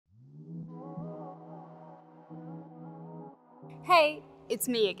Hey, it's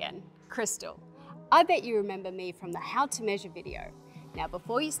me again, Crystal. I bet you remember me from the How to Measure video. Now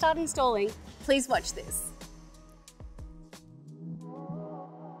before you start installing, please watch this.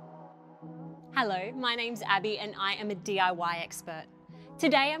 Hello, my name's Abby and I am a DIY expert.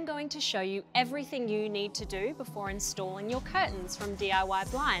 Today I'm going to show you everything you need to do before installing your curtains from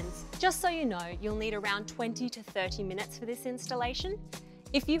DIYblinds. Just so you know, you'll need around 20 to 30 minutes for this installation.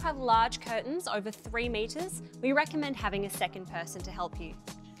 If you have large curtains over 3 meters, we recommend having a second person to help you.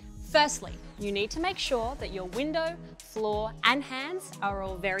 Firstly, you need to make sure that your window, floor and hands are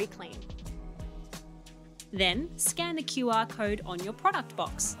all very clean. Then scan the QR code on your product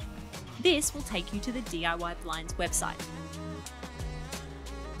box. This will take you to the DIYblinds website.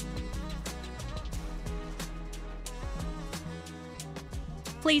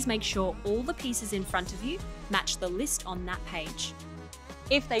 Please make sure all the pieces in front of you match the list on that page.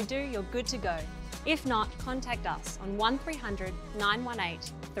 If they do, you're good to go. If not, contact us on 1300 918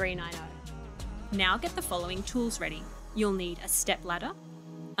 390. Now get the following tools ready. You'll need a step ladder,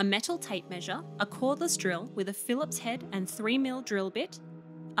 a metal tape measure, a cordless drill with a Phillips head and 3mm drill bit,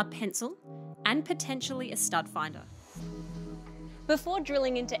 a pencil, and potentially a stud finder. Before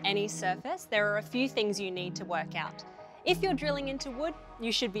drilling into any surface, there are a few things you need to work out. If you're drilling into wood,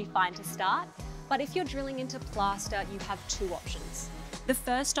 you should be fine to start, but if you're drilling into plaster, you have 2 options. The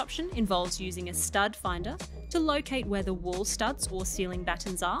first option involves using a stud finder to locate where the wall studs or ceiling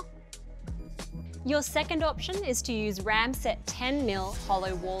battens are. Your second option is to use Ramset 10mm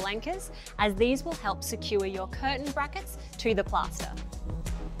hollow wall anchors, as these will help secure your curtain brackets to the plaster.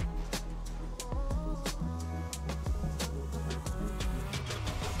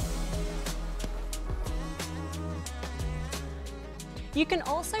 You can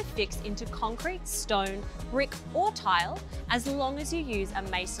also fix into concrete, stone, brick or tile as long as you use a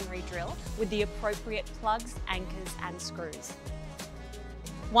masonry drill with the appropriate plugs, anchors and screws.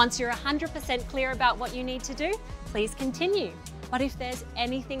 Once you're 100% clear about what you need to do, please continue. But if there's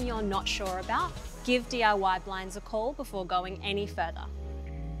anything you're not sure about, give DIYblinds a call before going any further.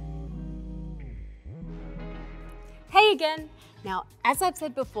 Hey again! Now, as I've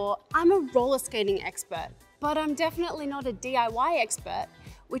said before, I'm a roller skating expert, but I'm definitely not a DIY expert,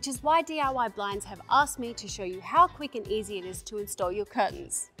 which is why DIYblinds have asked me to show you how quick and easy it is to install your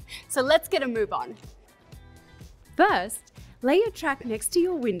curtains. So let's get a move on. First, lay your track next to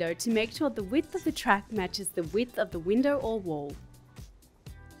your window to make sure the width of the track matches the width of the window or wall.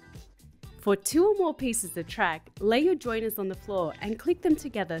 For 2 or more pieces of track, lay your joiners on the floor and click them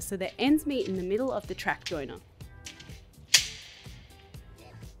together so their ends meet in the middle of the track joiner.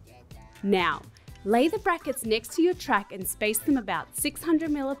 Now, lay the brackets next to your track and space them about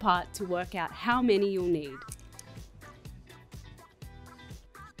 600mm apart to work out how many you'll need.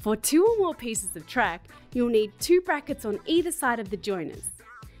 For 2 or more pieces of track, you'll need 2 brackets on either side of the joiners.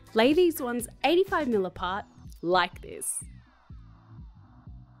 Lay these ones 85mm apart, like this.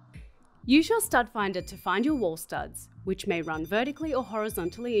 Use your stud finder to find your wall studs, which may run vertically or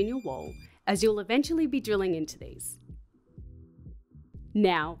horizontally in your wall, as you'll eventually be drilling into these.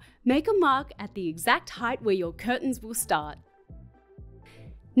 Now, make a mark at the exact height where your curtains will start.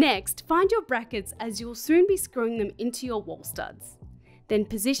 Next, find your brackets as you'll soon be screwing them into your wall studs. Then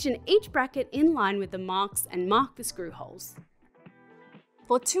position each bracket in line with the marks and mark the screw holes.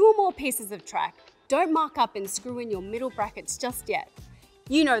 For 2 or more pieces of track, don't mark up and screw in your middle brackets just yet.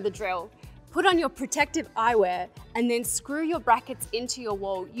 You know the drill. Put on your protective eyewear and then screw your brackets into your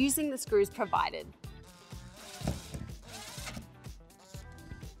wall using the screws provided.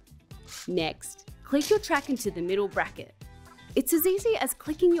 Next, click your track into the middle bracket. It's as easy as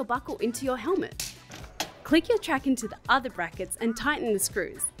clicking your buckle into your helmet. Click your track into the other brackets and tighten the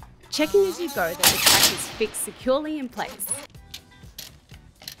screws, checking as you go that the track is fixed securely in place.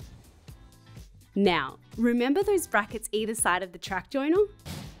 Now, remember those brackets either side of the track joiner?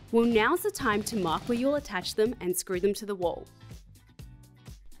 Well, now's the time to mark where you'll attach them and screw them to the wall.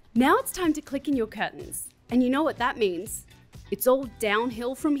 Now it's time to click in your curtains, and you know what that means. It's all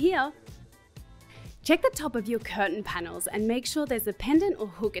downhill from here. Check the top of your curtain panels and make sure there's a pendant or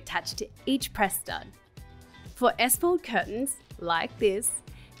hook attached to each press stud. For S-fold curtains, like this,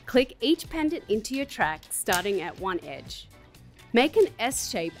 click each pendant into your track starting at one edge. Make an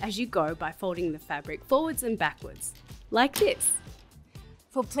S shape as you go by folding the fabric forwards and backwards, like this.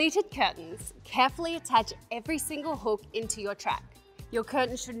 For pleated curtains, carefully attach every single hook into your track. Your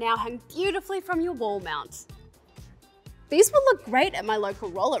curtain should now hang beautifully from your wall mount. These will look great at my local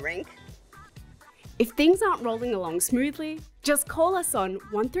roller rink. If things aren't rolling along smoothly, just call us on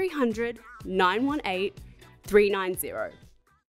 1300 918 390.